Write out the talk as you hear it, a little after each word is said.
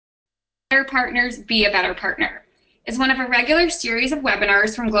Better Partners, Be a Better Partner is one of a regular series of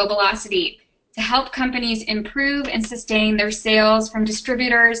webinars from Globalocity to help companies improve and sustain their sales from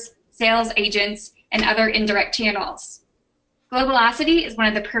distributors, sales agents, and other indirect channels. Globalocity is one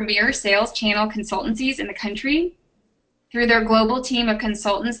of the premier sales channel consultancies in the country. Through their global team of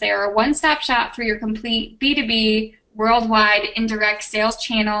consultants, they are a one-stop shop for your complete B2B, worldwide indirect sales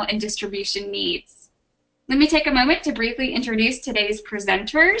channel and distribution needs. Let me take a moment to briefly introduce today's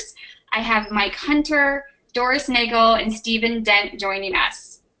presenters. I have Mike Hunter, Doris Nagel, and Stephen Dent joining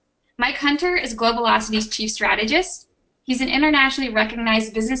us. Mike Hunter is Globalocity's chief strategist. He's an internationally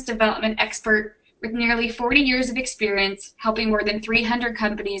recognized business development expert with nearly 40 years of experience helping more than 300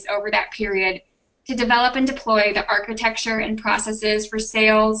 companies over that period to develop and deploy the architecture and processes for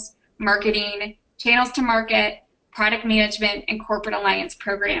sales, marketing, channels to market, product management, and corporate alliance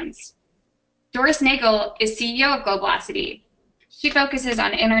programs. Doris Nagel is CEO of Globalocity. She focuses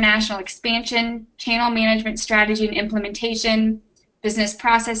on international expansion, channel management strategy and implementation, business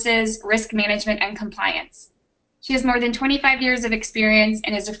processes, risk management, and compliance. She has more than 25 years of experience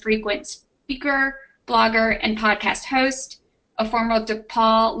and is a frequent speaker, blogger, and podcast host, a former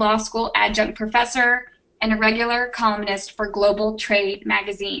DePaul Law School adjunct professor, and a regular columnist for Global Trade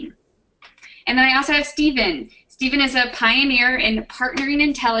magazine. And then I also have Stephen. Stephen is a pioneer in partnering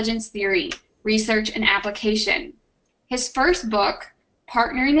intelligence theory, research, and application. His first book,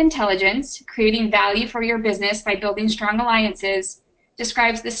 Partnering Intelligence, Creating Value for Your Business by Building Strong Alliances,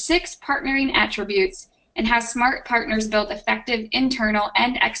 describes the 6 partnering attributes and how smart partners build effective internal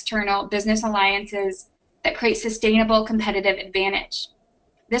and external business alliances that create sustainable competitive advantage.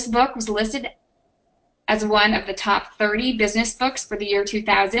 This book was listed as one of the top 30 business books for the year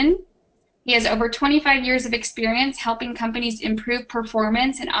 2000. He has over 25 years of experience helping companies improve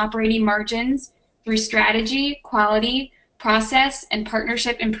performance and operating margins through strategy, quality, process, and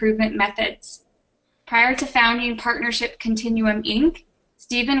partnership improvement methods. Prior to founding Partnership Continuum, Inc.,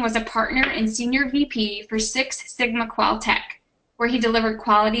 Stephen was a partner and senior VP for Six Sigma Qualtech, where he delivered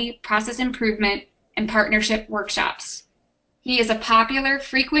quality, process improvement, and partnership workshops. He is a popular,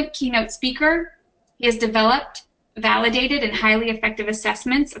 frequent keynote speaker. He has developed, validated, and highly effective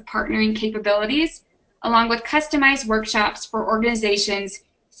assessments of partnering capabilities, along with customized workshops for organizations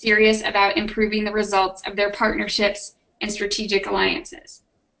serious about improving the results of their partnerships and strategic alliances.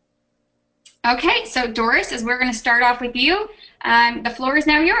 Okay, so Doris, as we're going to start off with you, the floor is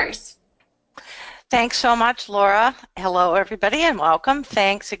now yours. Thanks so much, Laura. Hello, everybody, and welcome.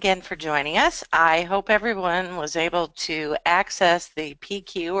 Thanks again for joining us. I hope everyone was able to access the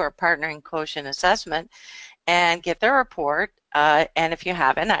PQ, or Partnering Quotient Assessment, and get their report. And if you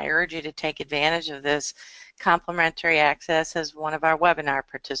haven't, I urge you to take advantage of this complimentary access as one of our webinar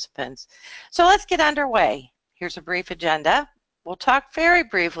participants. So let's get underway. Here's a brief agenda. We'll talk very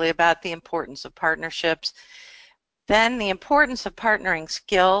briefly about the importance of partnerships, then the importance of partnering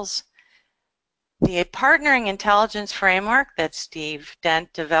skills, the partnering intelligence framework that Steve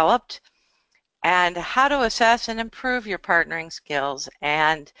Dent developed, and how to assess and improve your partnering skills.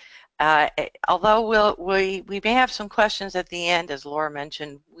 And although we may have some questions at the end, as Laura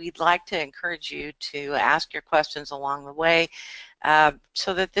mentioned, we'd like to encourage you to ask your questions along the way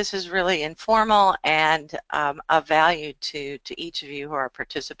so that this is really informal and of value to each of you who are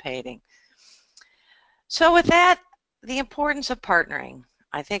participating. So with that, the importance of partnering.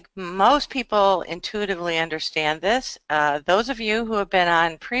 I think most people intuitively understand this. Those of you who have been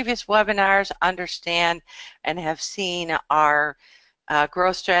on previous webinars understand and have seen our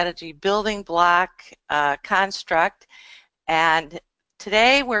growth strategy building block construct. And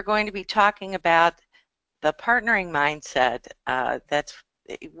today we're going to be talking about the partnering mindset.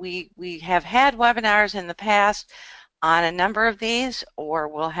 We have had webinars in the past on a number of these, or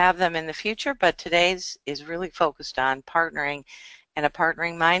we'll have them in the future, but today's is really focused on partnering and a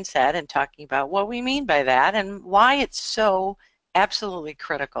partnering mindset, and talking about what we mean by that and why it's so absolutely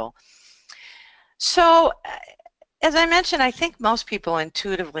critical. So, as I mentioned, I think most people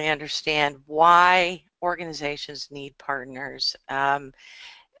intuitively understand why organizations need partners.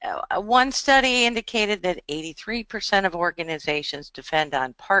 One study indicated that 83% of organizations depend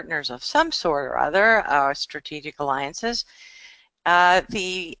on partners of some sort or other, strategic alliances.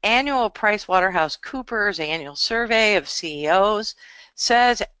 The annual PricewaterhouseCoopers annual survey of CEOs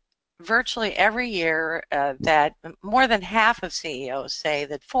says virtually every year that more than half of CEOs say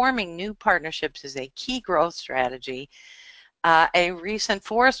that forming new partnerships is a key growth strategy. A recent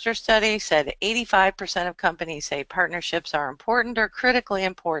Forrester study said 85% of companies say partnerships are important or critically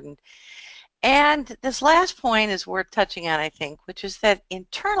important. And this last point is worth touching on, I think, which is that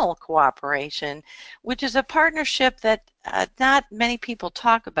internal cooperation, which is a partnership that not many people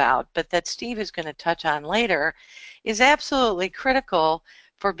talk about, but that Steve is going to touch on later, is absolutely critical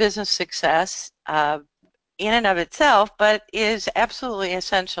for business success in and of itself, but is absolutely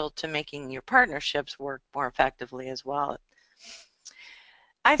essential to making your partnerships work more effectively as well.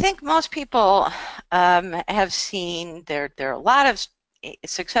 I think most people have seen there are a lot of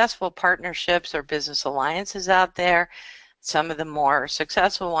successful partnerships or business alliances out there. Some of the more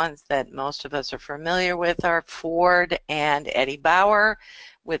successful ones that most of us are familiar with are Ford and Eddie Bauer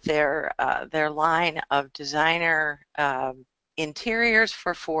with their line of designer interiors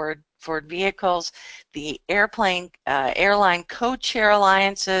for Ford vehicles, the airline code-share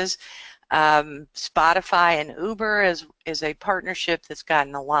alliances. Spotify and Uber is a partnership that's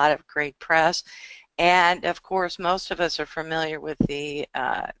gotten a lot of great press, and of course, most of us are familiar with the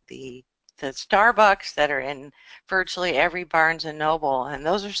Starbucks that are in virtually every Barnes and Noble, and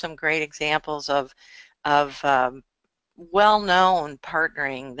those are some great examples of well-known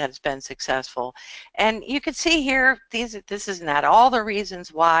partnering that has been successful. And you can see here, this is not all the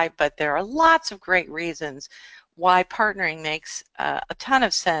reasons why, but there are lots of great reasons why partnering makes a ton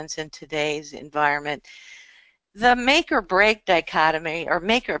of sense in today's environment. The make or break dichotomy, or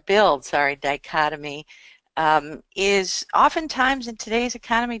make or build, sorry, dichotomy, is oftentimes in today's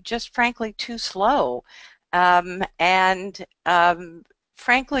economy just frankly too slow. And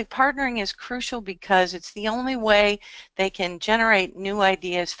frankly, partnering is crucial because it's the only way they can generate new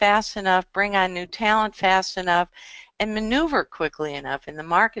ideas fast enough, bring on new talent fast enough, and maneuver quickly enough in the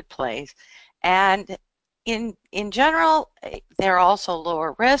marketplace. And in general, they're also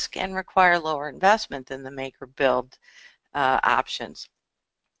lower risk and require lower investment than the make or build options.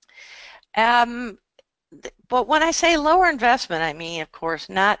 But when I say lower investment, I mean, of course,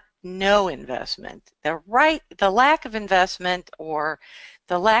 not no investment. The lack of investment or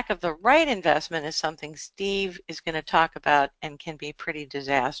the lack of the right investment is something Steve is going to talk about and can be pretty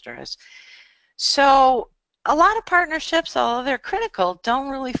disastrous. So a lot of partnerships, although they're critical, don't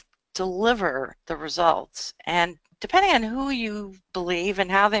really deliver the results. And depending on who you believe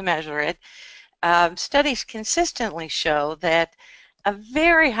and how they measure it, studies consistently show that a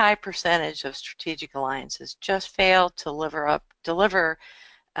very high percentage of strategic alliances just fail to deliver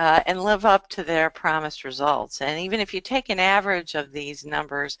and live up to their promised results. And even if you take an average of these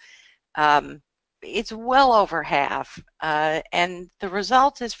numbers, it's well over half. And the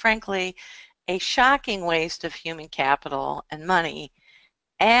result is, frankly, a shocking waste of human capital and money,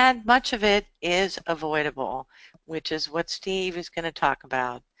 and much of it is avoidable, which is what Steve is going to talk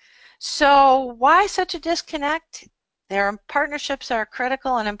about. So why such a disconnect? Their partnerships are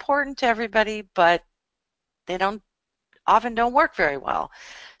critical and important to everybody, but they often don't work very well.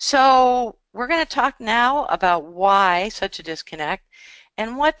 So we're going to talk now about why such a disconnect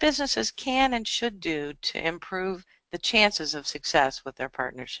and what businesses can and should do to improve the chances of success with their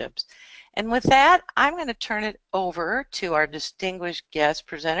partnerships. And with that, I'm going to turn it over to our distinguished guest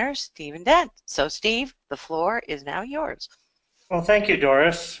presenter, Steve Dent. So Steve, the floor is now yours. Well, thank you,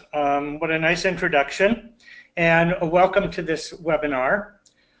 Doris. What a nice introduction, and welcome to this webinar.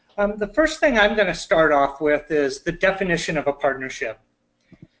 The first thing I'm going to start off with is the definition of a partnership.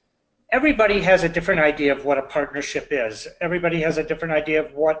 Everybody has a different idea of what a partnership is. Everybody has a different idea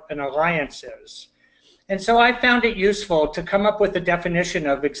of what an alliance is. And so I found it useful to come up with a definition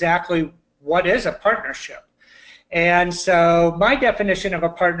of exactly what is a partnership. And so my definition of a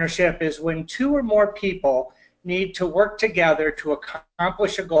partnership is when two or more people need to work together to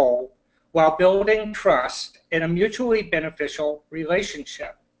accomplish a goal while building trust in a mutually beneficial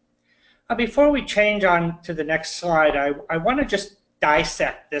relationship. Before we change on to the next slide, I want to just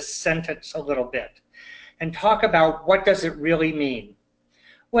dissect this sentence a little bit and talk about what does it really mean.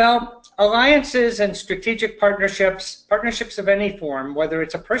 Well, alliances and strategic partnerships of any form, whether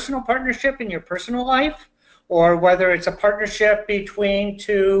it's a personal partnership in your personal life or whether it's a partnership between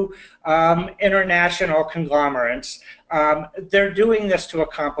two international conglomerates, they're doing this to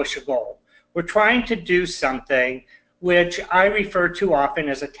accomplish a goal. We're trying to do something which I refer to often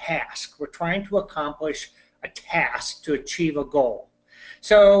as a task. We're trying to accomplish a task to achieve a goal.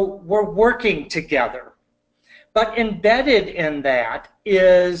 So we're working together. But embedded in that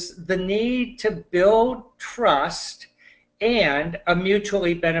is the need to build trust and a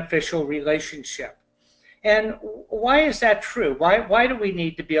mutually beneficial relationship. And why is that true? Why do we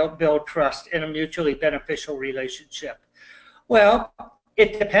need to build trust in a mutually beneficial relationship? Well,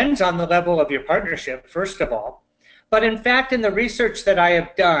 it depends on the level of your partnership, first of all. But in fact, in the research that I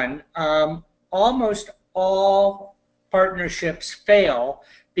have done, almost all partnerships fail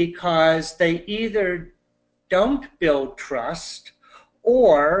because they either don't build trust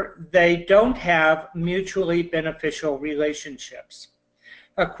or they don't have mutually beneficial relationships.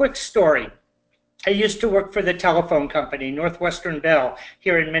 A quick story. I used to work for the telephone company, Northwestern Bell,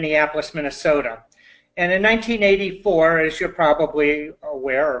 here in Minneapolis, Minnesota. And in 1984, as you're probably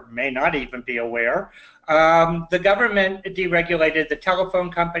aware, or may not even be aware, the government deregulated the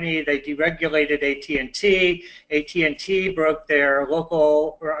telephone company. They deregulated AT&T. AT&T broke their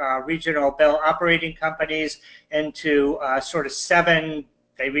local regional bell operating companies into sort of 7,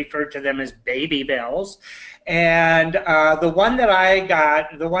 they referred to them as baby bells. And the one that I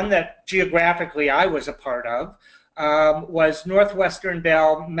got, the one that geographically I was a part of, was Northwestern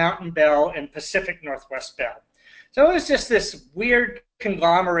Bell, Mountain Bell, and Pacific Northwest Bell. So it was just this weird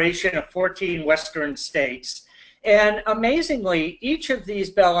conglomeration of 14 Western states. And amazingly, each of these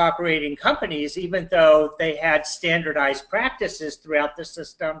bell operating companies, even though they had standardized practices throughout the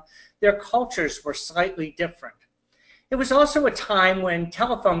system, their cultures were slightly different. It was also a time when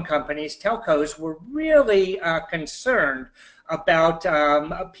telephone companies, telcos, were really concerned about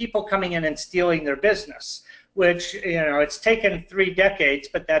people coming in and stealing their business, which, it's taken 3 decades,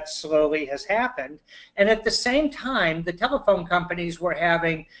 but that slowly has happened. And at the same time, the telephone companies were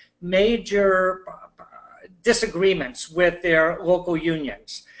having major disagreements with their local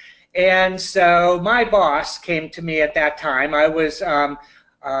unions. And so my boss came to me at that time. I was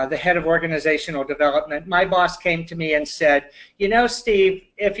the head of organizational development. My boss came to me and said, Steve,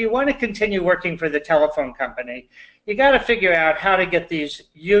 if you want to continue working for the telephone company, you got to figure out how to get these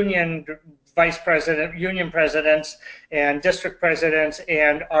union presidents and district presidents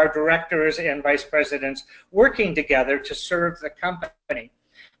and our directors and vice presidents working together to serve the company.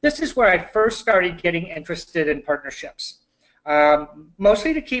 This is where I first started getting interested in partnerships.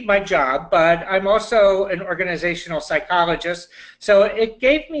 Mostly to keep my job, but I'm also an organizational psychologist, so it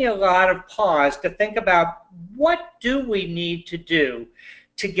gave me a lot of pause to think about what do we need to do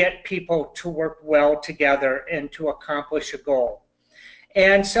to get people to work well together and to accomplish a goal.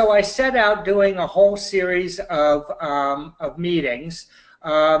 And so I set out doing a whole series of meetings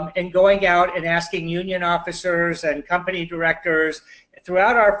and going out and asking union officers and company directors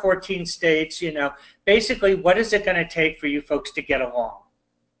throughout our 14 states, basically, what is it going to take for you folks to get along?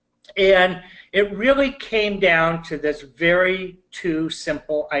 And it really came down to this very 2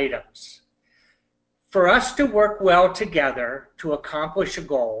 simple items. For us to work well together to accomplish a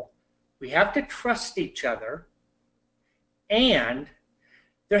goal, we have to trust each other, and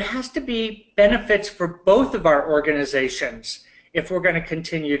there has to be benefits for both of our organizations if we're going to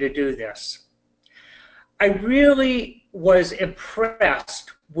continue to do this. I really was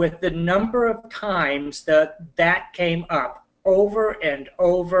impressed with the number of times that came up over and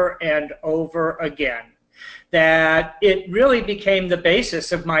over and over again, that it really became the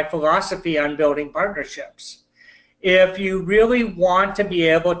basis of my philosophy on building partnerships. If you really want to be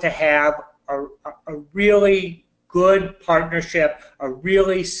able to have a really good partnership, a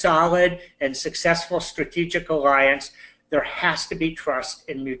really solid and successful strategic alliance, there has to be trust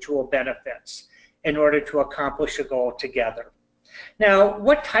and mutual benefits in order to accomplish a goal together. Now,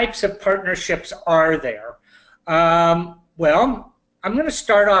 what types of partnerships are there? Well, I'm going to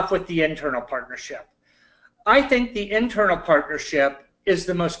start off with the internal partnership. I think the internal partnership is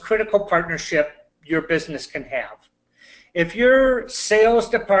the most critical partnership your business can have. If your sales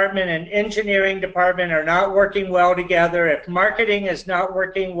department and engineering department are not working well together, if marketing is not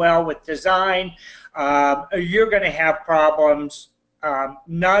working well with design, you're going to have problems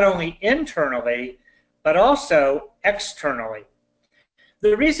not only internally, but also externally.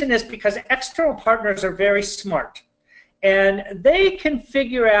 The reason is because external partners are very smart, and they can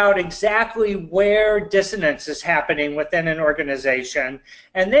figure out exactly where dissonance is happening within an organization,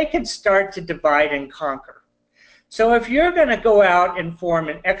 and they can start to divide and conquer. So if you're going to go out and form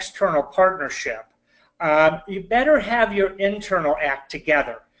an external partnership, you better have your internal act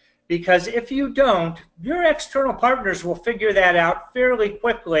together. Because if you don't, your external partners will figure that out fairly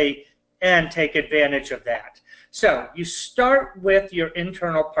quickly and take advantage of that. So you start with your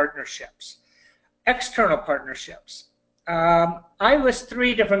internal partnerships. External partnerships. I list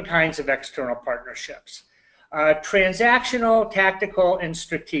 3 different kinds of external partnerships. Transactional, tactical, and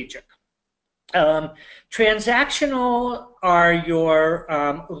strategic. Transactional are your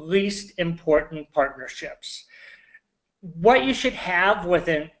least important partnerships. What you should have with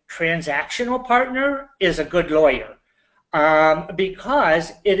a transactional partner is a good lawyer,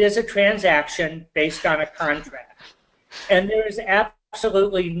 because it is a transaction based on a contract. And there is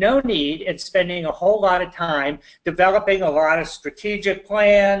absolutely no need in spending a whole lot of time developing a lot of strategic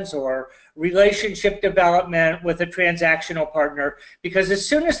plans or relationship development with a transactional partner, because as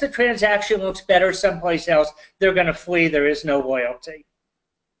soon as the transaction looks better someplace else, they're going to flee. There is no loyalty.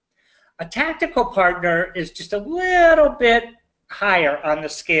 A tactical partner is just a little bit higher on the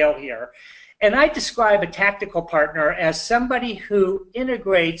scale here. And I describe a tactical partner as somebody who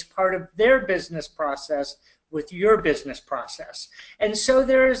integrates part of their business process with your business process. And so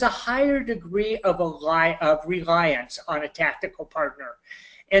there is a higher degree of reliance on a tactical partner.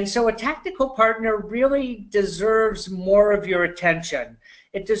 And so a tactical partner really deserves more of your attention.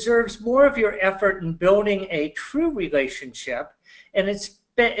 It deserves more of your effort in building a true relationship, and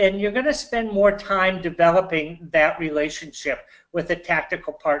you're going to spend more time developing that relationship with a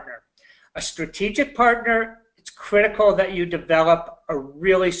tactical partner. A strategic partner, it's critical that you develop a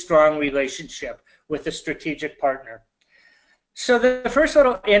really strong relationship with a strategic partner. So the first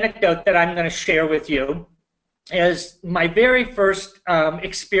little anecdote that I'm going to share with you is my very first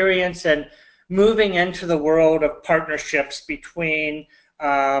experience in moving into the world of partnerships between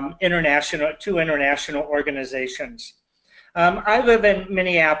two international organizations. I live in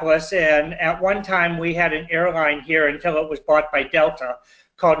Minneapolis, and at one time we had an airline here until it was bought by Delta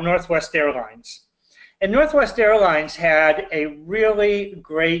called Northwest Airlines. And Northwest Airlines had a really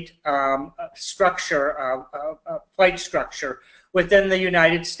great flight structure within the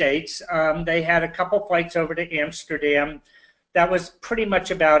United States. They had a couple flights over to Amsterdam. That was pretty much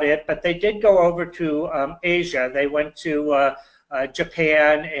about it, but they did go over to Asia. They went to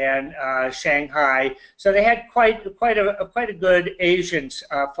Japan and Shanghai. So they had quite a good Asian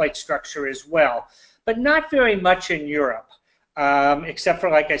flight structure as well, but not very much in Europe. Except for,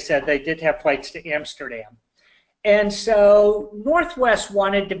 like I said, they did have flights to Amsterdam. And so Northwest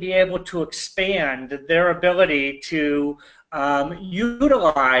wanted to be able to expand their ability to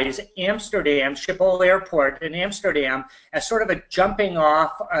utilize Amsterdam, Schiphol Airport in Amsterdam, as sort of a jumping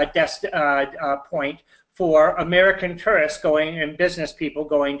off point for American tourists and business people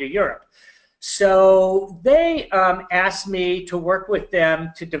going to Europe. So they asked me to work with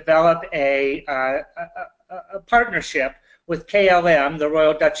them to develop a partnership with KLM, the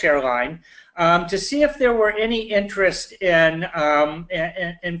Royal Dutch Airline, to see if there were any interest in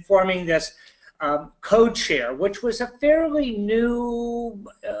forming this code share, which was a fairly new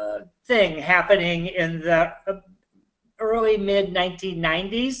thing happening in the early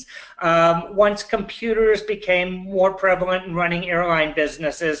mid-1990s. Once computers became more prevalent in running airline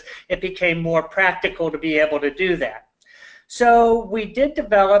businesses, it became more practical to be able to do that. So we did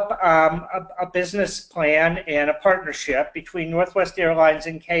develop a business plan and a partnership between Northwest Airlines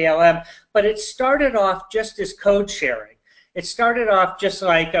and KLM, but it started off just as code sharing. It started off just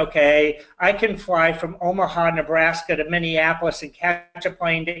like, okay, I can fly from Omaha, Nebraska to Minneapolis and catch a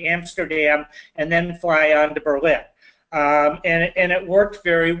plane to Amsterdam and then fly on to Berlin. And it worked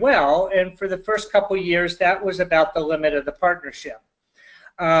very well, and for the first couple years, that was about the limit of the partnership.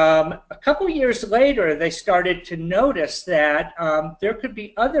 A couple years later, they started to notice that there could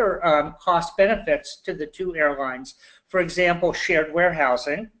be other cost benefits to the two airlines. For example, shared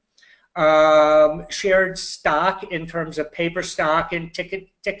warehousing, shared stock in terms of paper stock and ticket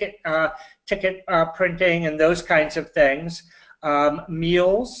printing and those kinds of things,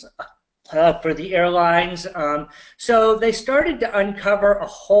 meals for the airlines. So they started to uncover a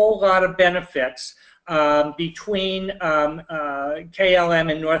whole lot of benefits between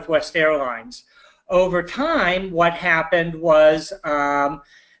KLM and Northwest Airlines. Over time, what happened was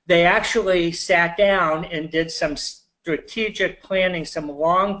they actually sat down and did some strategic planning, some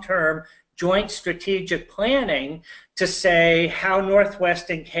long-term joint strategic planning to say how Northwest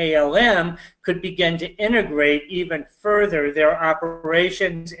and KLM could begin to integrate even further their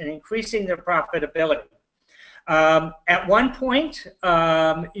operations and increasing their profitability. At one point,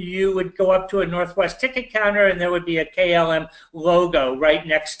 you would go up to a Northwest ticket counter and there would be a KLM logo right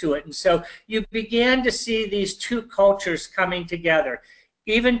next to it. And so you began to see these two cultures coming together.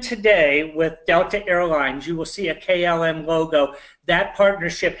 Even today with Delta Airlines, you will see a KLM logo. That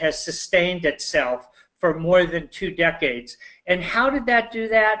partnership has sustained itself for more than 2 decades. And how did that do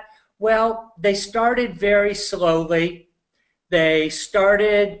that? Well, they started very slowly. They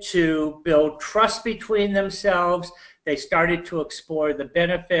started to build trust between themselves. They started to explore the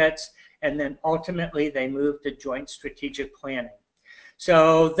benefits, and then ultimately they moved to joint strategic planning.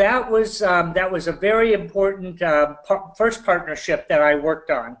 So that was a very important first partnership that I worked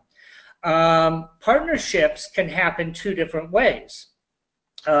on. Partnerships can happen 2 different ways.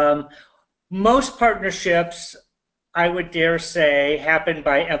 Most partnerships, I would dare say, happen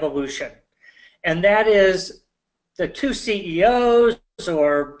by evolution, and that is the two CEOs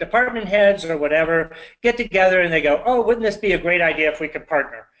or department heads or whatever get together and they go, oh, wouldn't this be a great idea if we could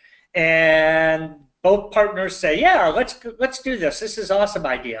partner? And both partners say, yeah, let's do this. This is an awesome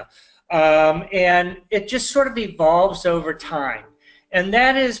idea. And it just sort of evolves over time. And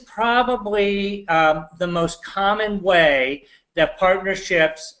that is probably the most common way that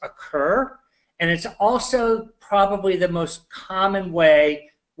partnerships occur. And it's also probably the most common way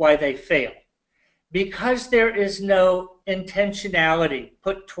why they fail. Because there is no intentionality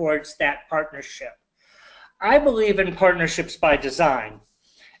put towards that partnership. I believe in partnerships by design.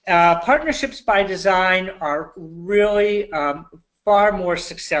 Partnerships by design are really far more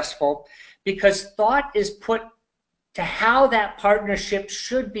successful because thought is put to how that partnership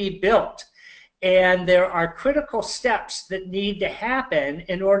should be built. And there are critical steps that need to happen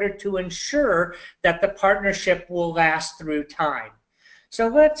in order to ensure that the partnership will last through time. So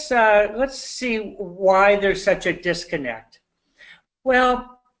let's see why there's such a disconnect.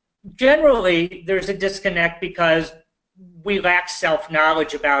 Well, generally there's a disconnect because we lack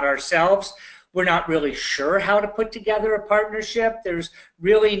self-knowledge about ourselves. We're not really sure how to put together a partnership. There's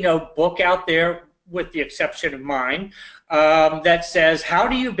really no book out there, with the exception of mine, that says, how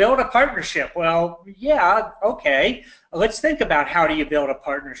do you build a partnership? Well, yeah, okay. Let's think about how do you build a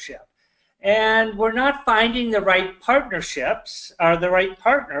partnership. And we're not finding the right partnerships or the right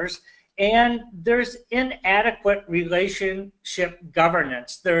partners, and there's inadequate relationship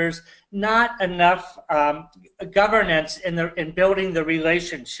governance. There's not enough governance in building the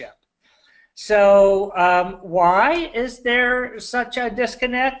relationship. So why is there such a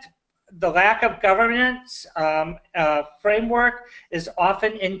disconnect? The lack of governance framework is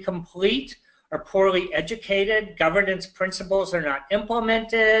often incomplete or poorly educated. Governance principles are not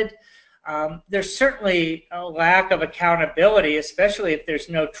implemented. There's certainly a lack of accountability, especially if there's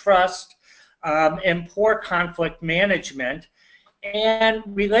no trust, and poor conflict management, and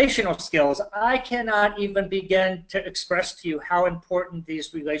relational skills. I cannot even begin to express to you how important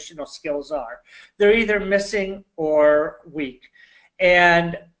these relational skills are. They're either missing or weak.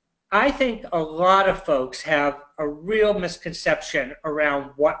 And I think a lot of folks have a real misconception around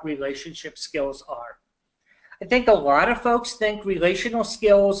what relationship skills are. I think a lot of folks think relational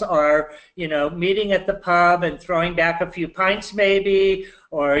skills are, meeting at the pub and throwing back a few pints maybe,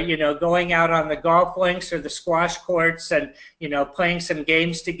 or, going out on the golf links or the squash courts and, playing some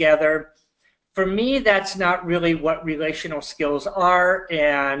games together. For me, that's not really what relational skills are,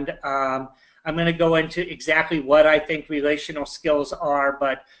 and I'm going to go into exactly what I think relational skills are,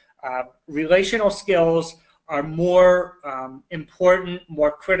 but relational skills are more important,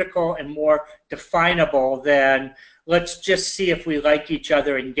 more critical, and more definable than let's just see if we like each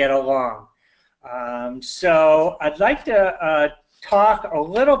other and get along. So I'd like to talk a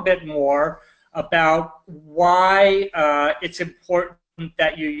little bit more about why it's important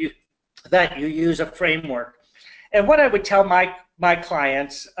that you use a framework. And what I would tell my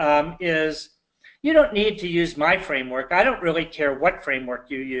clients is, you don't need to use my framework. I don't really care what framework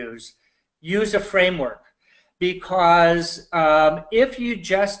you use. Use a framework. Because if you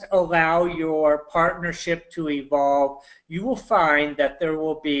just allow your partnership to evolve, you will find that there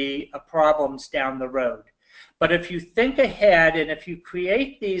will be problems down the road. But if you think ahead and if you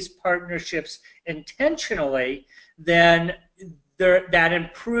create these partnerships intentionally, then that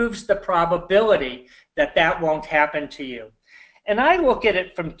improves the probability that that won't happen to you. And I look at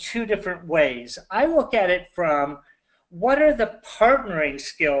it from two different ways. I look at it from, what are the partnering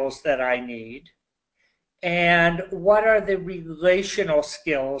skills that I need? And what are the relational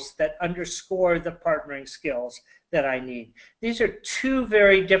skills that underscore the partnering skills that I need? These are two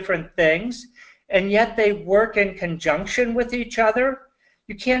very different things, and yet they work in conjunction with each other.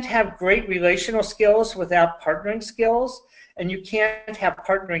 You can't have great relational skills without partnering skills, and you can't have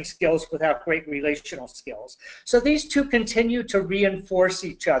partnering skills without great relational skills. So these two continue to reinforce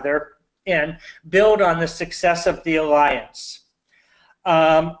each other and build on the success of the alliance.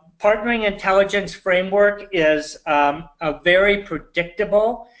 Partnering intelligence framework is a very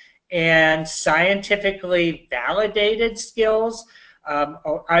predictable and scientifically validated skills.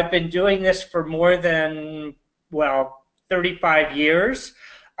 I've been doing this for more than, 35 years.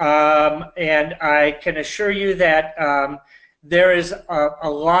 And I can assure you that there is a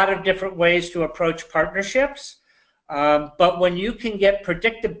lot of different ways to approach partnerships. But when you can get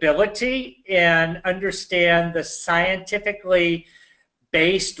predictability and understand the scientifically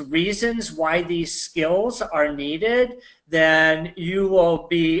based reasons why these skills are needed, then you will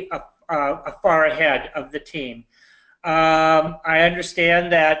be far ahead of the team. I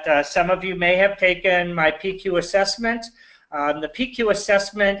understand that some of you may have taken my PQ assessment. The PQ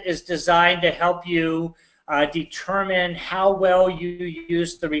assessment is designed to help you determine how well you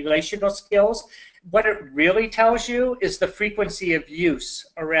use the relational skills. What it really tells you is the frequency of use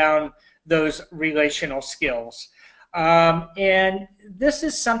around those relational skills. And this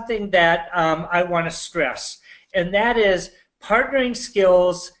is something that I want to stress, and that is partnering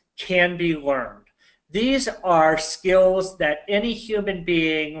skills can be learned. These are skills that any human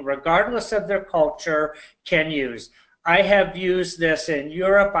being, regardless of their culture, can use. I have used this in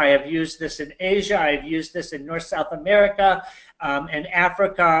Europe, I have used this in Asia, I have used this in North South America and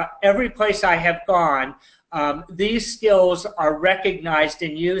Africa. Every place I have gone, these skills are recognized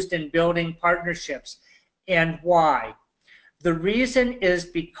and used in building partnerships. And why? The reason is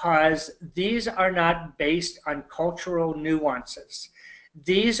because these are not based on cultural nuances.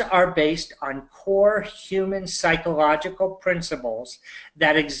 These are based on core human psychological principles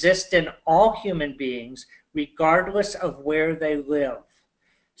that exist in all human beings, regardless of where they live.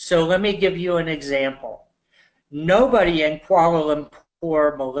 So let me give you an example. Nobody in Kuala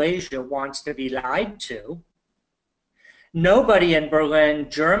Lumpur, Malaysia wants to be lied to. Nobody in Berlin,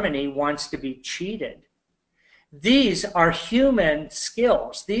 Germany wants to be cheated. These are human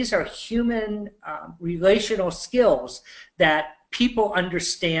skills. These are human relational skills that people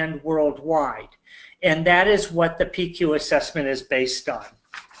understand worldwide. And that is what the PQ assessment is based on.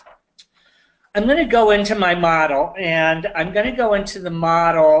 I'm going to go into my model, and I'm going to go into the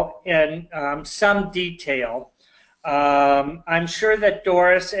model in some detail. I'm sure that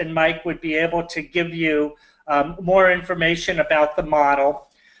Doris and Mike would be able to give you more information about the model.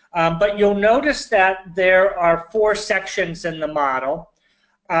 But you'll notice that there are 4 sections in the model.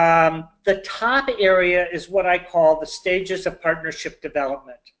 The top area is what I call the stages of partnership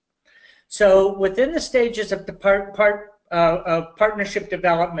development. So within the stages of the partnership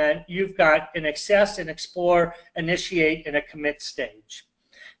development, you've got an assess, an explore, initiate, and a commit stage.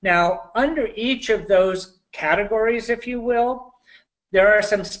 Now, under each of those categories, if you will, there are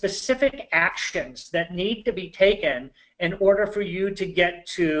some specific actions that need to be taken in order for you to get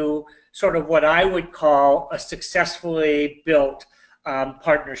to sort of what I would call a successfully built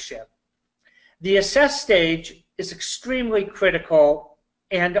partnership. The assess stage is extremely critical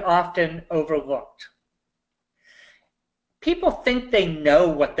and often overlooked. People think they know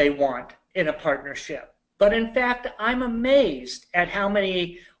what they want in a partnership, but in fact, I'm amazed at how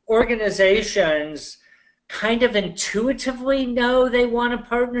many organizations kind of intuitively know they want a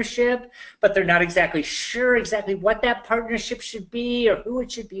partnership, but they're not exactly sure exactly what that partnership should be or who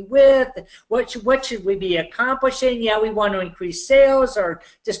it should be with, what should we be accomplishing. Yeah, we want to increase sales or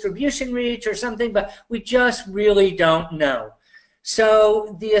distribution reach or something, but we just really don't know.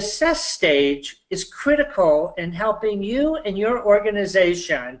 So the assess stage is critical in helping you and your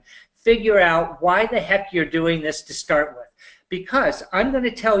organization figure out why the heck you're doing this to start with. Because I'm going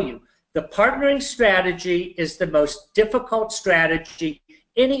to tell you, the partnering strategy is the most difficult strategy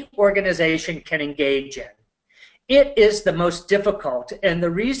any organization can engage in. It is the most difficult, and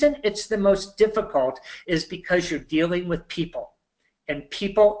the reason it's the most difficult is because you're dealing with people, and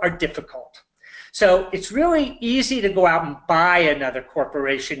people are difficult. So it's really easy to go out and buy another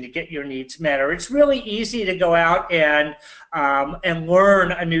corporation to get your needs met, or it's really easy to go out and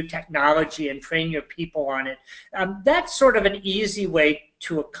learn a new technology and train your people on it. That's sort of an easy way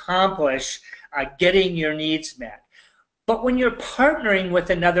to accomplish getting your needs met. But when you're partnering with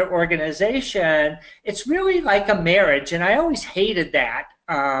another organization, it's really like a marriage, and I always hated that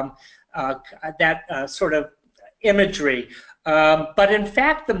sort of imagery. But in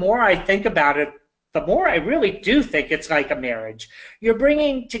fact, the more I think about it, the more I really do think it's like a marriage. You're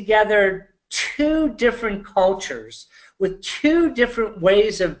bringing together 2 different cultures with 2 different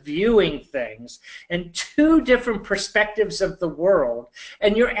ways of viewing things and 2 different perspectives of the world,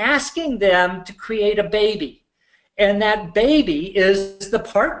 and you're asking them to create a baby. And that baby is the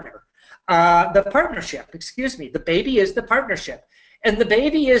partnership, excuse me. The baby is the partnership. And the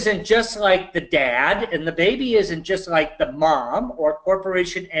baby isn't just like the dad, and the baby isn't just like the mom or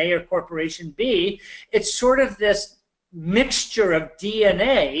Corporation A or Corporation B. It's sort of this mixture of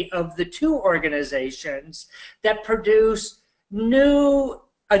DNA of the 2 organizations that produce a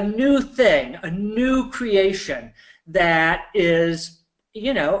new thing, a new creation that is,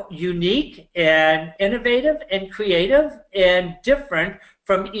 you know, unique and innovative and creative and different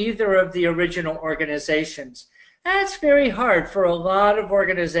from either of the original organizations. That's very hard for a lot of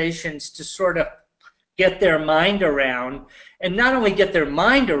organizations to sort of get their mind around, and not only get their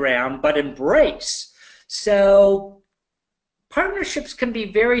mind around, but embrace. So partnerships can be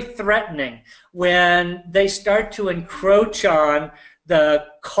very threatening when they start to encroach on the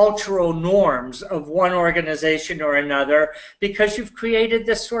cultural norms of one organization or another, because you've created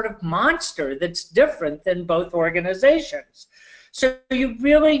this sort of monster that's different than both organizations. So you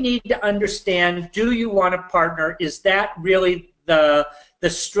really need to understand, do you want to partner? Is that really the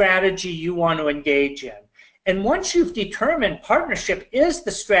strategy you want to engage in? And once you've determined partnership is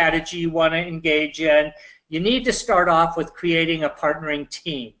the strategy you want to engage in, you need to start off with creating a partnering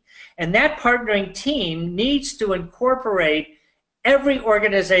team. And that partnering team needs to incorporate every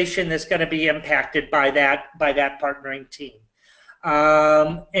organization that's going to be impacted by that partnering team.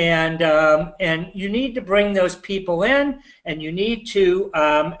 And you need to bring those people in, and you need to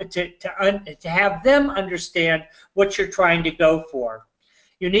have them understand what you're trying to go for.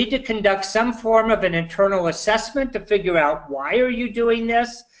 You need to conduct some form of an internal assessment to figure out, why are you doing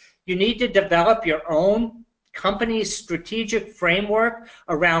this? You need to develop your own company's strategic framework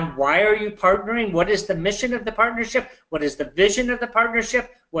around, why are you partnering? What is the mission of the partnership? What is the vision of the partnership?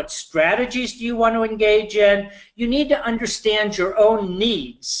 What strategies do you want to engage in? You need to understand your own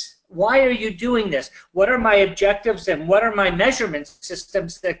needs. Why are you doing this? What are my objectives, and what are my measurement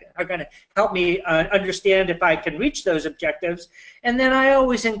systems that are going to help me understand if I can reach those objectives? And then I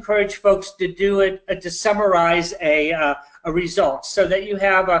always encourage folks to do it, to summarize a result, so that you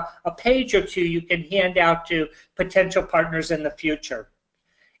have a page or two you can hand out to potential partners in the future.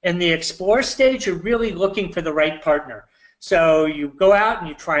 In the explore stage, you're really looking for the right partner. So you go out and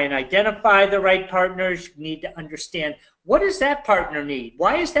you try and identify the right partners. You need to understand, what does that partner need?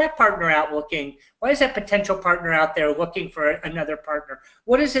 Why is that partner out looking? Why is that potential partner out there looking for another partner?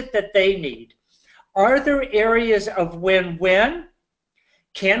 What is it that they need? Are there areas of win-win?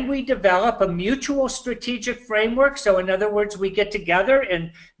 Can we develop a mutual strategic framework? So in other words, we get together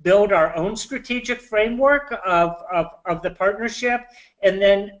and build our own strategic framework of the partnership. And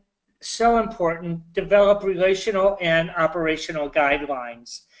then, so important, develop relational and operational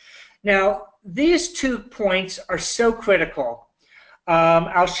guidelines. Now, these 2 points are so critical.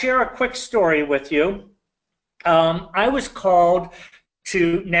 I'll share a quick story with you. I was called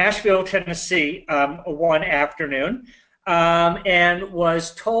to Nashville, Tennessee one afternoon, and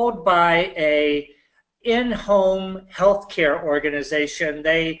was told by a in-home healthcare organization.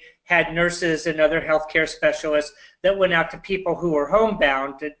 They had nurses and other healthcare specialists that went out to people who were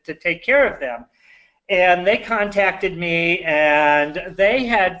homebound to take care of them. And they contacted me, and they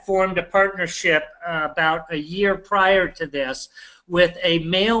had formed a partnership about a year prior to this with a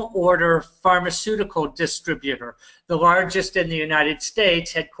mail-order pharmaceutical distributor, the largest in the United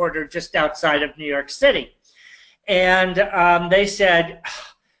States, headquartered just outside of New York City. And they said,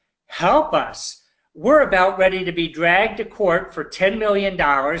 help us. We're about ready to be dragged to court for $10 million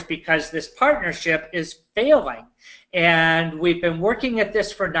because this partnership is failing. And we've been working at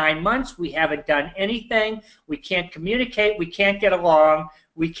this for 9 months. We haven't done anything. We can't communicate. We can't get along.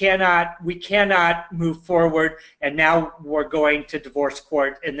 We cannot move forward. And now we're going to divorce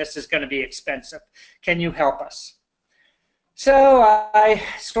court, and this is going to be expensive. Can you help us? So I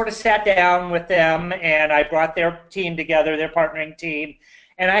sort of sat down with them, and I brought their team together, their partnering team,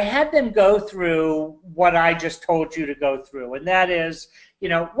 and I had them go through what I just told you to go through. And that is,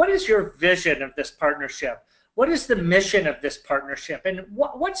 what is your vision of this partnership? What is the mission of this partnership? And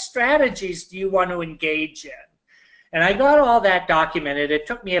what strategies do you want to engage in? And I got all that documented. It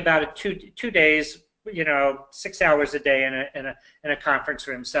took me about two days, 6 hours a day in a conference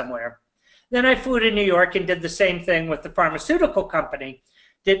room somewhere. Then I flew to New York and did the same thing with the pharmaceutical company.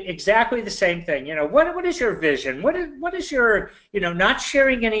 Did exactly the same thing. What is your vision? What is your, not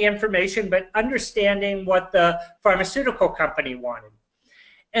sharing any information, but understanding what the pharmaceutical company wanted.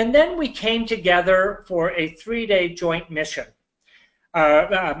 And then we came together for a 3-day joint meeting,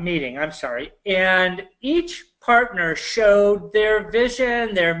 and each partner showed their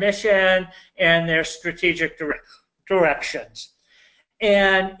vision, their mission, and their strategic directions.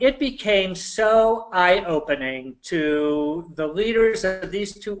 And it became so eye-opening to the leaders of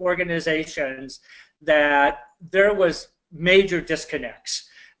these 2 organizations that there was major disconnects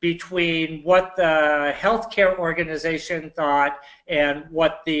between what the healthcare organization thought and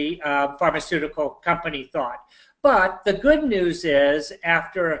what the pharmaceutical company thought. But the good news is,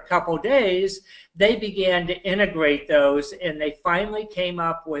 after a couple days, they began to integrate those, and they finally came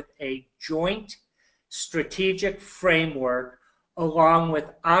up with a joint strategic framework along with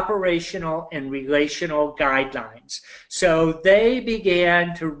operational and relational guidelines. So they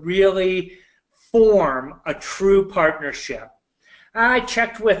began to really form a true partnership. I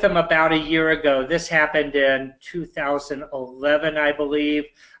checked with them about a year ago. This happened in 2011, I believe.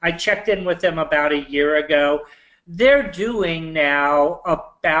 I checked in with them about a year ago. they're doing now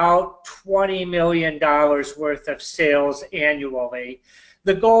about $20 million worth of sales annually.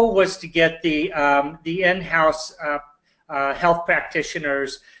 The goal was to get the in-house health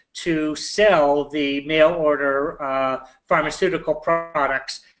practitioners to sell the mail order pharmaceutical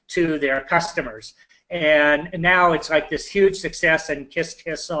products to their customers. And now it's like this huge success and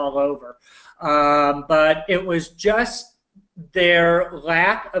kiss all over. But it was just their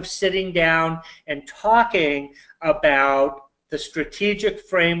lack of sitting down and talking about the strategic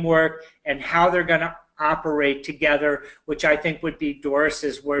framework and how they're going to operate together, which I think would be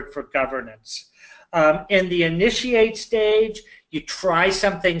Doris's word for governance. In the initiate stage, you try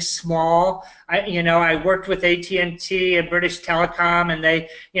something small. I worked with AT&T and British Telecom, and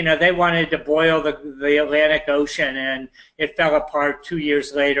they wanted to boil the Atlantic Ocean, and it fell apart 2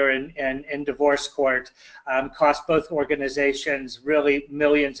 years later in divorce court. Cost both organizations really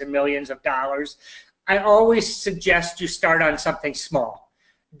millions and millions of dollars. I always suggest you start on something small.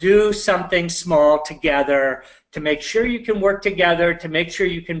 Do something small together to make sure you can work together, to make sure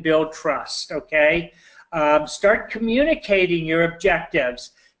you can build trust, okay? Start communicating your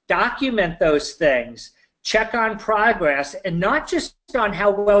objectives. Document those things. Check on progress, and not just on how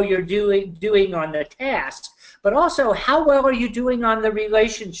well you're doing on the task, but also how well are you doing on the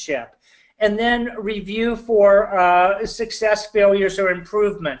relationship. And then review for success, failures, or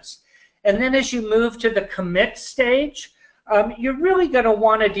improvements. And then as you move to the commit stage, you're really going to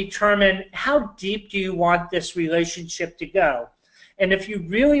want to determine how deep do you want this relationship to go. And if you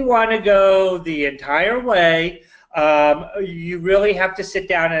really want to go the entire way, you really have to sit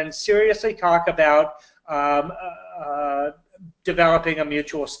down and seriously talk about developing a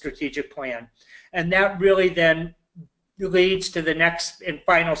mutual strategic plan. And that really then leads to the next and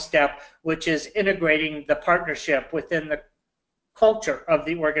final step, which is integrating the partnership within the culture of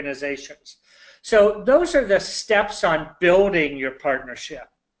the organizations. So those are the steps on building your partnership.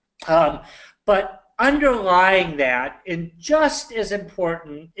 But underlying that, and just as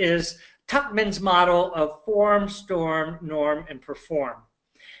important, is Tuckman's model of form, storm, norm, and perform.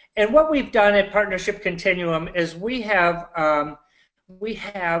 And what we've done at Partnership Continuum is we have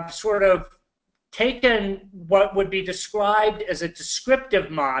sort of taken what would be described as a descriptive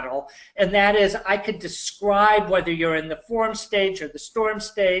model, and that is I could describe whether you're in the form stage or the storm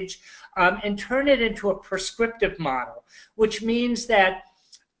stage, and turn it into a prescriptive model, which means that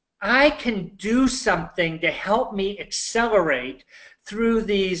I can do something to help me accelerate through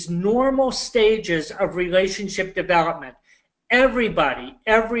these normal stages of relationship development. Everybody,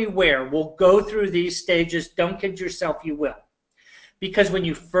 everywhere will go through these stages. Don't kid yourself, you will. Because when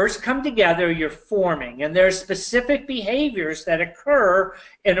you first come together, you're forming, and there are specific behaviors that occur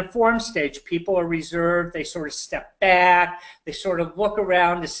in a form stage. People are reserved, they sort of step back, they sort of look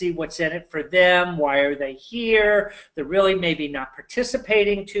around to see what's in it for them, why are they here, they're really maybe not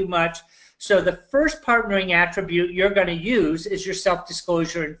participating too much. So the first partnering attribute you're going to use is your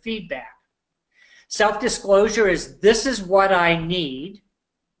self-disclosure and feedback. Self-disclosure is, this is what I need.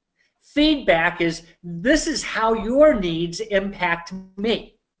 Feedback is, this is how your needs impact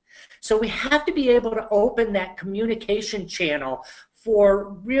me. So we have to be able to open that communication channel for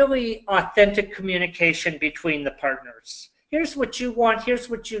really authentic communication between the partners. Here's what you want, here's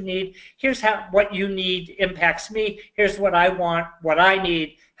what you need, here's how what you need impacts me, here's what I want, what I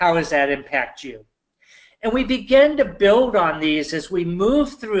need, how does that impact you? And we begin to build on these as we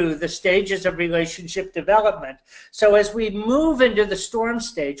move through the stages of relationship development. So as we move into the storm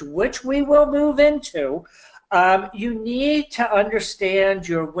stage, which we will move into, you need to understand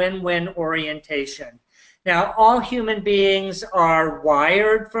your win-win orientation. Now, all human beings are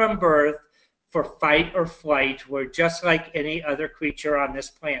wired from birth for fight or flight. We're just like any other creature on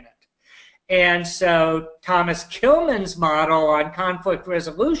this planet. And so Thomas Kilmann's model on conflict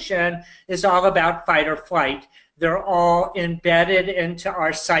resolution is all about fight or flight. They're all embedded into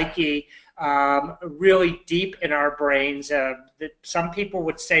our psyche, really deep in our brains. That some people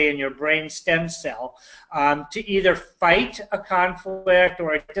would say in your brain stem cell, to either fight a conflict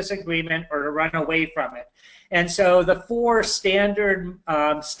or a disagreement or to run away from it. And so the four standard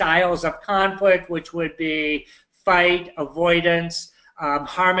styles of conflict, which would be fight, avoidance,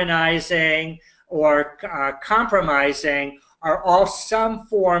 harmonizing, or compromising, are all some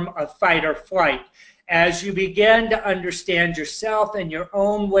form of fight or flight. As you begin to understand yourself and your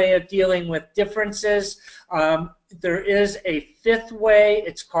own way of dealing with differences, there is a fifth way.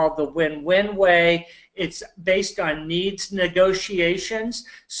 It's called the win-win way. It's based on needs negotiations.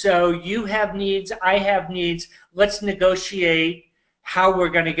 So you have needs, I have needs. Let's negotiate how we're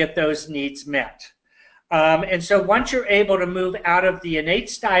going to get those needs met. And so once you're able to move out of the innate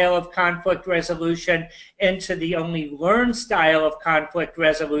style of conflict resolution into the only learned style of conflict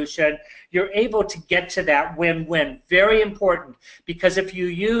resolution, you're able to get to that win-win. Very important, because if you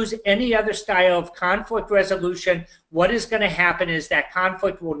use any other style of conflict resolution, what is going to happen is that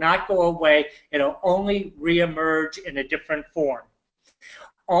conflict will not go away. It'll only reemerge in a different form.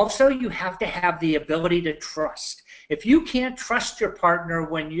 Also, you have to have the ability to trust. If you can't trust your partner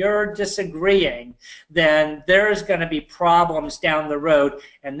when you're disagreeing, then there's going to be problems down the road.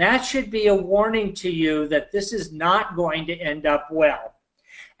 And that should be a warning to you that this is not going to end up well.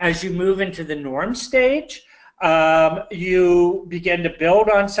 As you move into the norm stage, you begin to build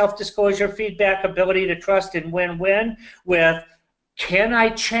on self-disclosure, feedback, ability to trust, and win-win with, can I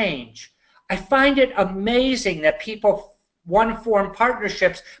change? I find it amazing that people want to form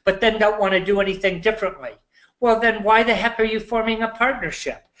partnerships, but then don't want to do anything differently. Well, then why the heck are you forming a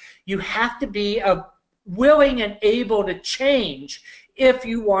partnership? You have to be willing and able to change if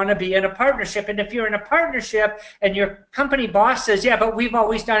you want to be in a partnership. And if you're in a partnership and your company boss says, yeah, but we've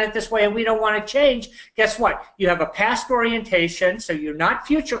always done it this way and we don't want to change, guess what? You have a past orientation, so you're not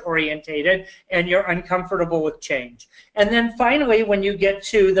future orientated, and you're uncomfortable with change. And then finally, when you get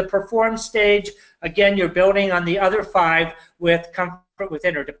to the perform stage, again, you're building on the other 5 with comfort with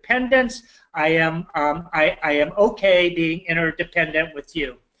interdependence. I am okay being interdependent with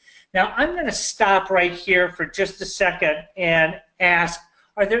you. Now, I'm going to stop right here for just a second and ask,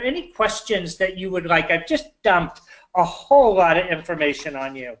 are there any questions that you would like? I've just dumped a whole lot of information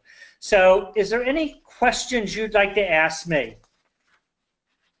on you. So is there any questions you'd like to ask me?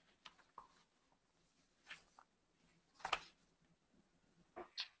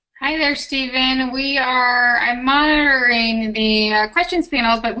 Hi there, Stephen. I'm monitoring the questions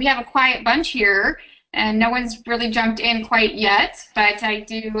panels, but we have a quiet bunch here, and no one's really jumped in quite yet, but I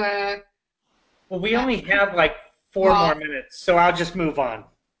do... well, we only have like 4 more minutes, so I'll just move on.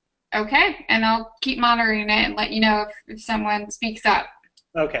 Okay, and I'll keep monitoring it and let you know if someone speaks up.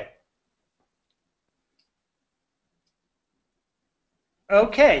 Okay.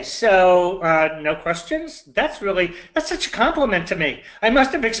 Okay, so no questions? That's such a compliment to me. I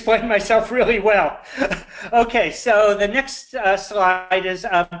must have explained myself really well. Okay, so the next slide is,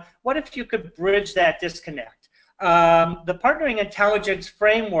 what if you could bridge that disconnect? The Partnering Intelligence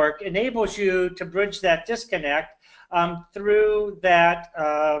Framework enables you to bridge that disconnect through that,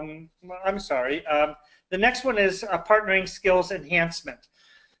 the next one is Partnering Skills Enhancement.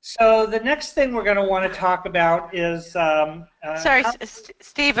 So the next thing we're going to want to talk about is... sorry,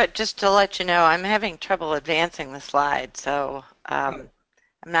 Steve, just to let you know, I'm having trouble advancing the slide, so I'm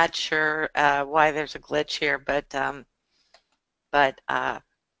not sure why there's a glitch here, but I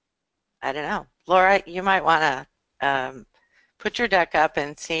don't know. Laura, you might want to put your deck up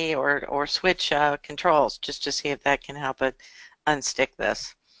and see, or switch controls just to see if that can help it unstick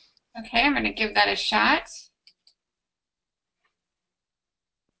this. Okay, I'm going to give that a shot.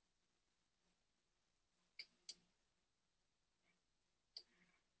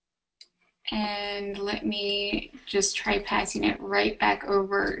 And let me just try passing it right back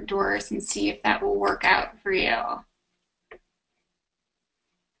over Doris and see if that will work out for you.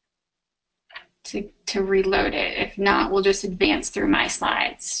 To reload it. If not, we'll just advance through my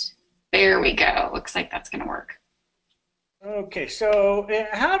slides. There we go. Looks like that's going to work. Okay, so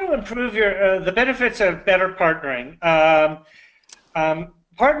how to improve the benefits of better partnering.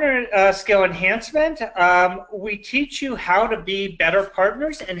 Partner skill enhancement, we teach you how to be better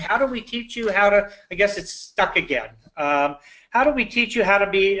partners, and how do we teach you how to, I guess it's stuck again. How do we teach you how to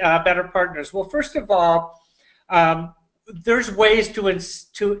be better partners? Well, first of all, there's ways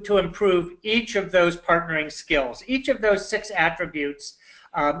to improve each of those partnering skills. Each of those 6 attributes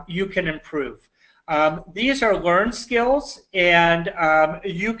you can improve. These are learned skills, and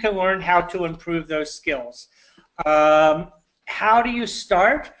you can learn how to improve those skills. How do you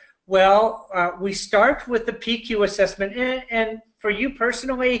start? Well, we start with the PQ assessment, and for you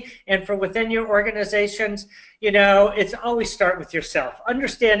personally and for within your organizations, you know, it's always start with yourself.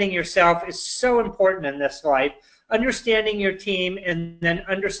 Understanding yourself is so important in this life. Understanding your team, and then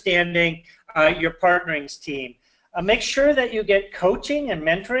understanding your partnering team. Make sure that you get coaching and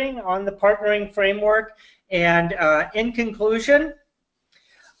mentoring on the partnering framework. And in conclusion,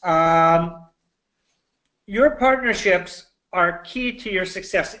 your partnerships are key to your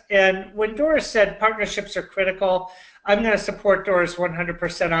success. And when Doris said partnerships are critical, I'm going to support Doris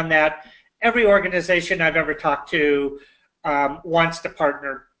 100% on that. Every organization I've ever talked to wants to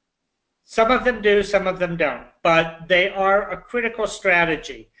partner. Some of them do, some of them don't, but they are a critical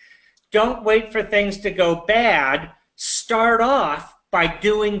strategy. Don't wait for things to go bad. Start off by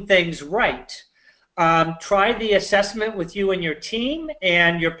doing things right. Try the assessment with you and your team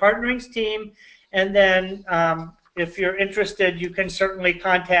and your partnering's team, and then if you're interested, you can certainly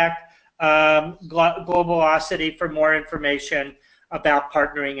contact Globalocity for more information about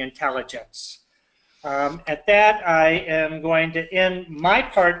partnering intelligence. At that, I am going to end my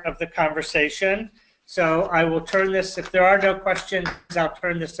part of the conversation. So I will turn this, if there are no questions, I'll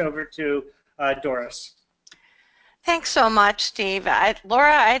turn this over to Doris. Thanks so much, Steve.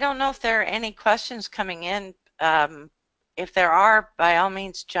 Laura, I don't know if there are any questions coming in. If there are, by all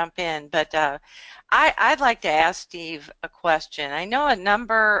means, jump in. But I'd like to ask Steve a question. I know a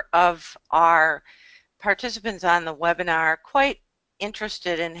number of our participants on the webinar are quite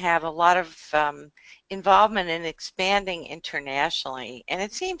interested and have a lot of involvement in expanding internationally. And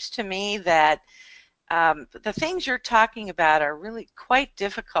it seems to me that the things you're talking about are really quite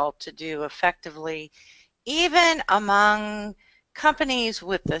difficult to do effectively, even among companies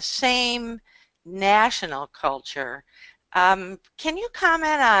with the same national culture. Can you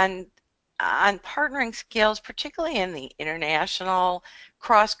comment on partnering skills, particularly in the international,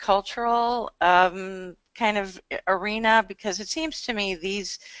 cross-cultural kind of arena? Because it seems to me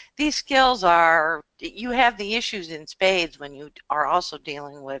these skills are, you have the issues in spades when you are also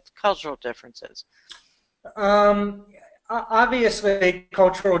dealing with cultural differences. Obviously,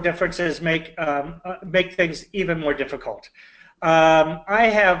 cultural differences make things even more difficult. I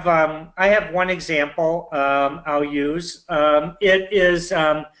have one example I'll use. It is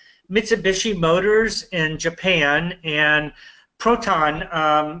Mitsubishi Motors in Japan and Proton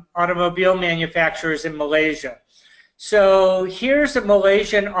automobile manufacturers in Malaysia. So here's a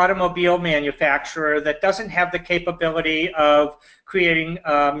Malaysian automobile manufacturer that doesn't have the capability of creating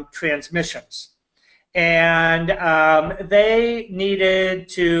transmissions. And they needed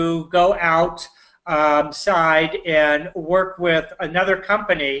to go outside and work with another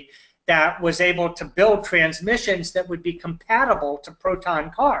company that was able to build transmissions that would be compatible to Proton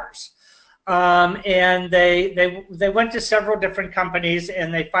cars. And they went to several different companies,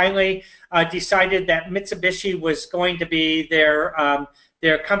 and they finally decided that Mitsubishi was going to be their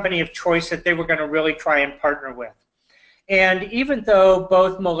company of choice that they were going to really try and partner with. And even though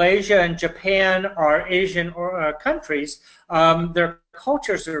both Malaysia and Japan are Asian countries, their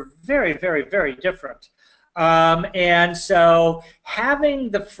cultures are very, very, very different. And so having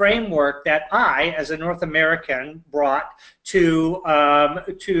the framework that I, as a North American, brought to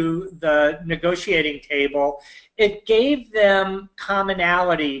the negotiating table, it gave them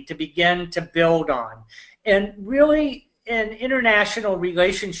commonality to begin to build on. And really, in international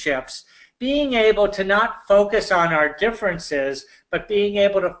relationships, being able to not focus on our differences, but being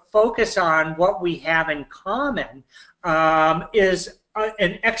able to focus on what we have in common is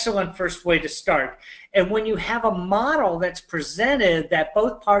an excellent first way to start. And when you have a model that's presented that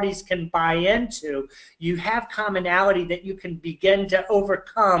both parties can buy into, you have commonality that you can begin to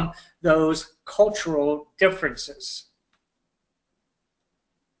overcome those cultural differences.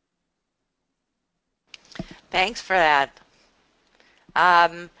 Thanks for that.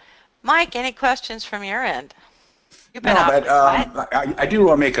 Mike, any questions from your end? You've been I do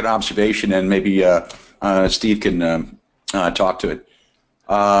want to make an observation, and maybe Steve can talk to it.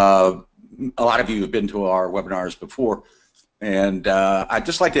 A lot of you have been to our webinars before, and I'd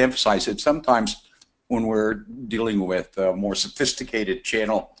just like to emphasize that sometimes when we're dealing with more sophisticated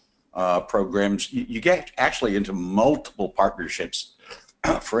channel programs, you get actually into multiple partnerships.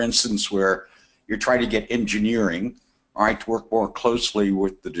 For instance, where you're trying to get engineering, all right, to work more closely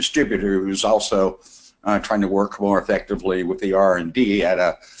with the distributor, who's also trying to work more effectively with the R&D at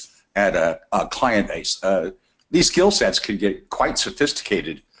a client base. These skill sets can get quite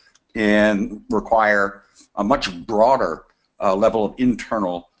sophisticated and require a much broader level of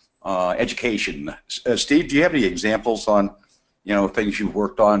internal education. Steve, do you have any examples on, things you've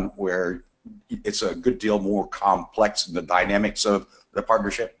worked on where it's a good deal more complex in the dynamics of the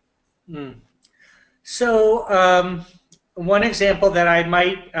partnership? So one example that I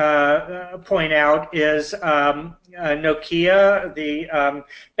might point out is Nokia.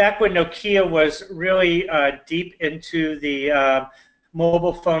 Back when Nokia was really deep into the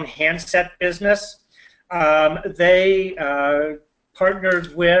mobile phone handset business, they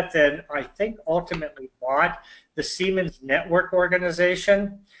partnered with, and I think ultimately bought, the Siemens Network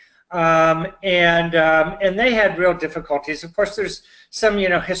Organization. And they had real difficulties. Of course, there's some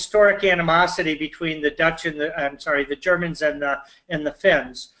historic animosity between the Dutch and the Germans and the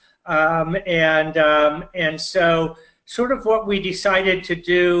Finns. And so sort of what we decided to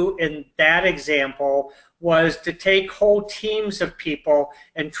do in that example was to take whole teams of people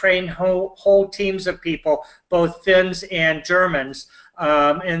and train whole teams of people, both Finns and Germans,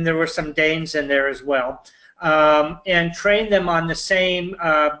 and there were some Danes in there as well, and trained them on the same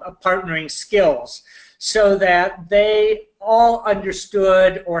partnering skills so that they all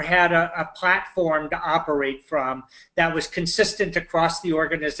understood or had a platform to operate from that was consistent across the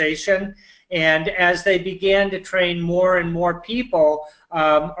organization. And as they began to train more and more people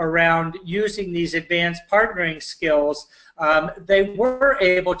around using these advanced partnering skills, they were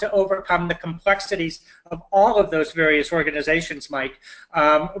able to overcome the complexities of all of those various organizations, Mike,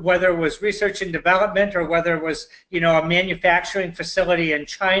 whether it was research and development, or whether it was, a manufacturing facility in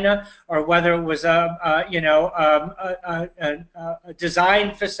China, or whether it was a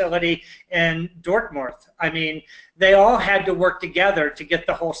design facility in Dortmund. I mean, they all had to work together to get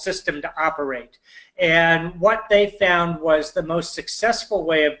the whole system to operate. And what they found was the most successful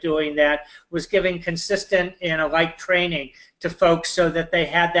way of doing that was giving consistent and alike training to folks so that they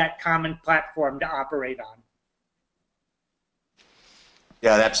had that common platform to operate on.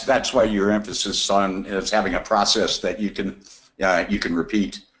 Yeah, that's why your emphasis on is having a process that you can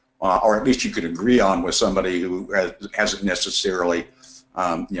repeat, or at least you could agree on with somebody who hasn't necessarily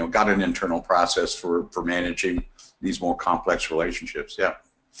got an internal process for managing these more complex relationships. Yeah.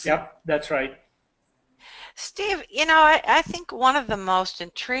 Yep, that's right. Steve, I think one of the most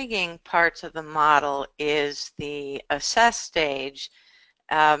intriguing parts of the model is the assess stage,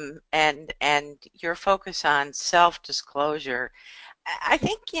 and your focus on self-disclosure. I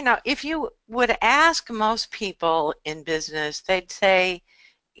think, if you would ask most people in business, they'd say,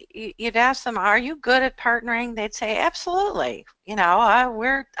 you'd ask them, are you good at partnering? They'd say, absolutely.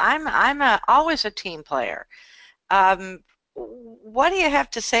 I'm always a team player. What do you have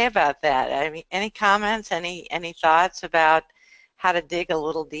to say about that? I mean, any comments, any thoughts about how to dig a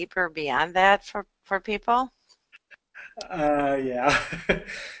little deeper beyond that for people? Yeah.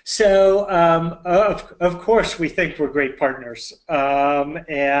 So, of course, we think we're great partners,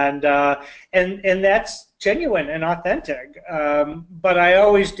 and that's genuine and authentic. But I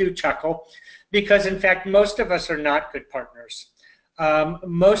always do chuckle because, in fact, most of us are not good partners.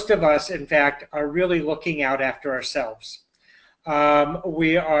 Most of us, in fact, are really looking out after ourselves.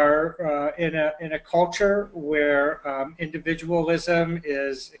 We are in a culture where individualism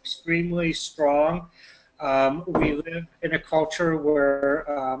is extremely strong. We live in a culture where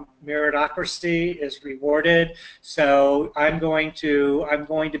meritocracy is rewarded. So I'm going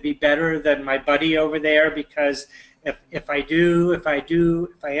to be better than my buddy over there because if I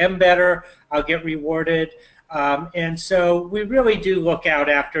am better, I'll get rewarded. And so we really do look out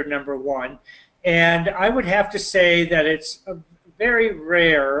after number one. And I would have to say that it's very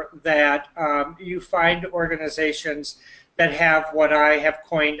rare that you find organizations that have what I have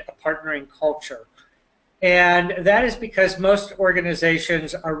coined a partnering culture. And that is because most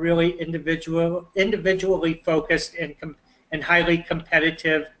organizations are really individually focused and highly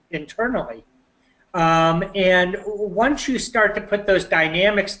competitive internally. And once you start to put those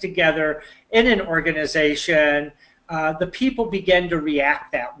dynamics together in an organization, the people begin to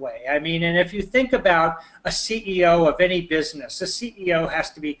react that way. I mean, and if you think about a CEO of any business, a CEO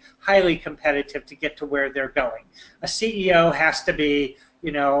has to be highly competitive to get to where they're going. A CEO has to be,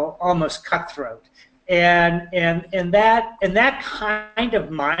 almost cutthroat. And that kind of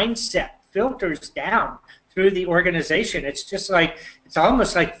mindset filters down through the organization. It's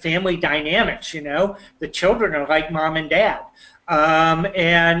almost like family dynamics, The children are like mom and dad.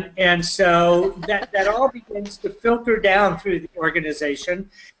 And so that all begins to filter down through the organization.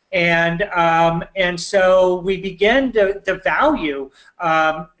 And so we begin to value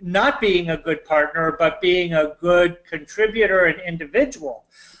not being a good partner, but being a good contributor and individual.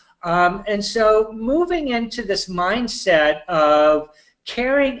 And so moving into this mindset of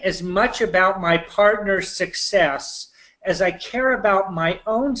caring as much about my partner's success as I care about my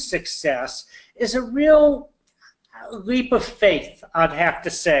own success is a real leap of faith, I'd have to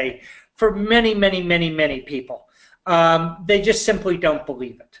say, for many, many, many, many people. They just simply don't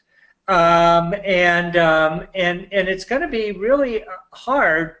believe it. And it's going to be really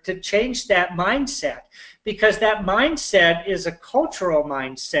hard to change that mindset, because that mindset is a cultural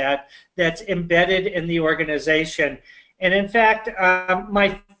mindset that's embedded in the organization. And in fact,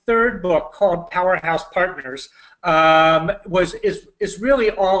 my third book, called Powerhouse Partners, is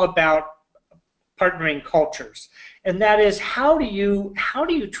really all about partnering cultures. And that is, how do you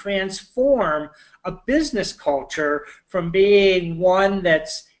transform a business culture from being one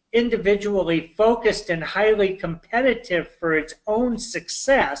that's individually focused and highly competitive for its own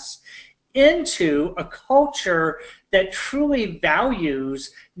success into a culture that truly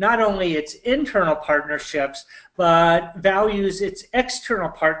values not only its internal partnerships, but values its external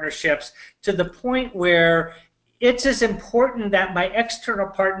partnerships to the point where it's as important that my external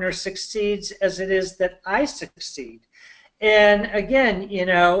partner succeeds as it is that I succeed. And again, you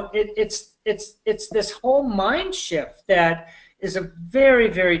know, it's this whole mind shift that is a very,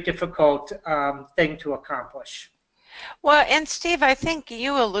 very difficult thing to accomplish. Well, and Steve, I think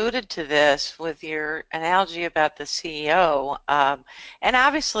you alluded to this with your analogy about the CEO, and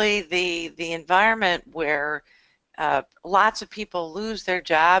obviously the environment where lots of people lose their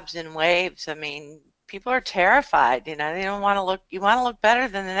jobs in waves. I mean, people are terrified. You know, they don't want to look. You want to look better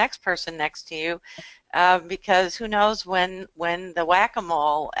than the next person next to you, because who knows when the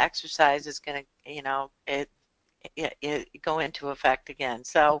whack-a-mole exercise is going to, you know, it go into effect again.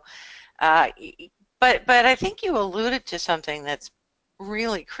 So. But I think you alluded to something that's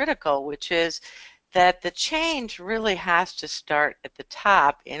really critical, which is that the change really has to start at the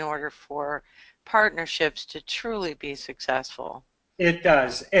top in order for partnerships to truly be successful. It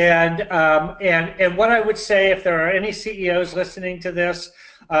does, and what I would say, if there are any CEOs listening to this,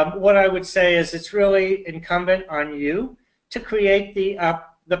 what I would say is it's really incumbent on you to create the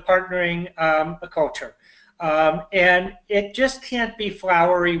partnering culture. And it just can't be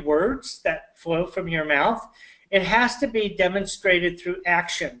flowery words that flow from your mouth. It has to be demonstrated through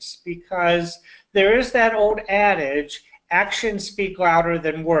actions, because there is that old adage, actions speak louder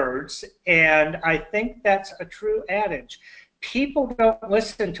than words, and I think that's a true adage. People don't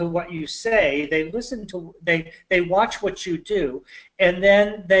listen to what you say, they watch what you do, and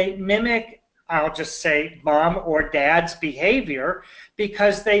then they mimic, I'll just say, mom or dad's behavior,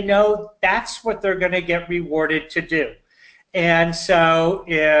 because they know that's what they're going to get rewarded to do. And so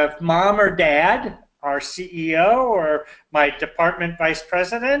if mom or dad, our CEO or my department vice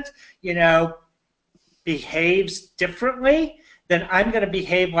president, you know, behaves differently, then I'm going to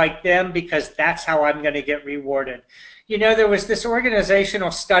behave like them, because that's how I'm going to get rewarded. You know, there was this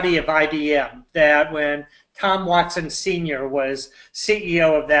organizational study of IBM that when Tom Watson Sr. was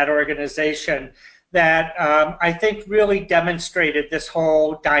CEO of that organization, that I think really demonstrated this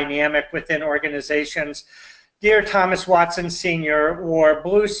whole dynamic within organizations. Dear Thomas Watson Sr. wore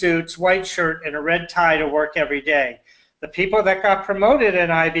blue suits, white shirt, and a red tie to work every day. The people that got promoted in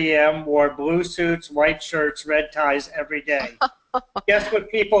IBM wore blue suits, white shirts, red ties every day. Guess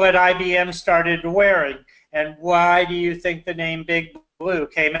what people at IBM started wearing? And why do you think the name Big Blue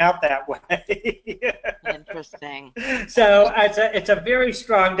came out that way? Interesting. So it's a very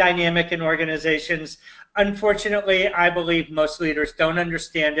strong dynamic in organizations. Unfortunately, I believe most leaders don't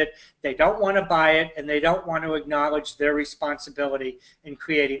understand it. They don't want to buy it, and they don't want to acknowledge their responsibility in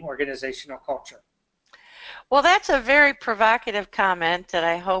creating organizational culture. Well, that's a very provocative comment that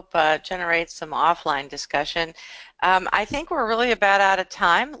I hope generates some offline discussion. I think we're really about out of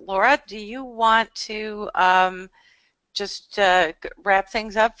time. Laura, do you want to just wrap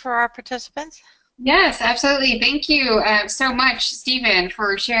things up for our participants? Yes, absolutely. Thank you so much, Stephen,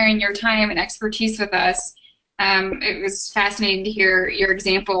 for sharing your time and expertise with us. It was fascinating to hear your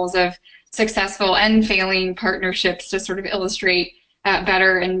examples of successful and failing partnerships to sort of illustrate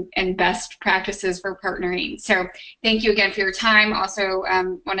better and best practices for partnering. So thank you again for your time. Also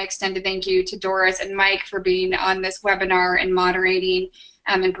want to extend a thank you to Doris and Mike for being on this webinar and moderating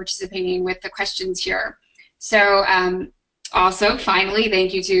and participating with the questions here. So also, finally,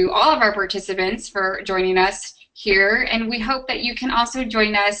 thank you to all of our participants for joining us here, and we hope that you can also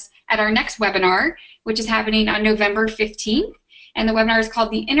join us at our next webinar, which is happening on November 15th, and the webinar is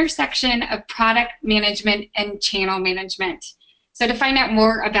called The Intersection of Product Management and Channel Management. So to find out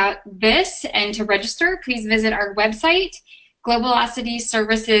more about this and to register, please visit our website,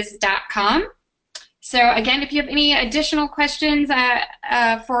 globalocityservices.com. So again, if you have any additional questions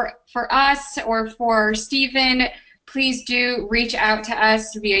for us or for Stephen, please do reach out to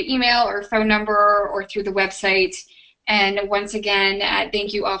us via email or phone number or through the website. And once again,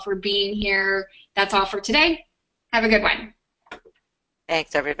 thank you all for being here. That's all for today. Have a good one.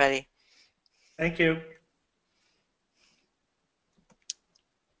 Thanks, everybody. Thank you.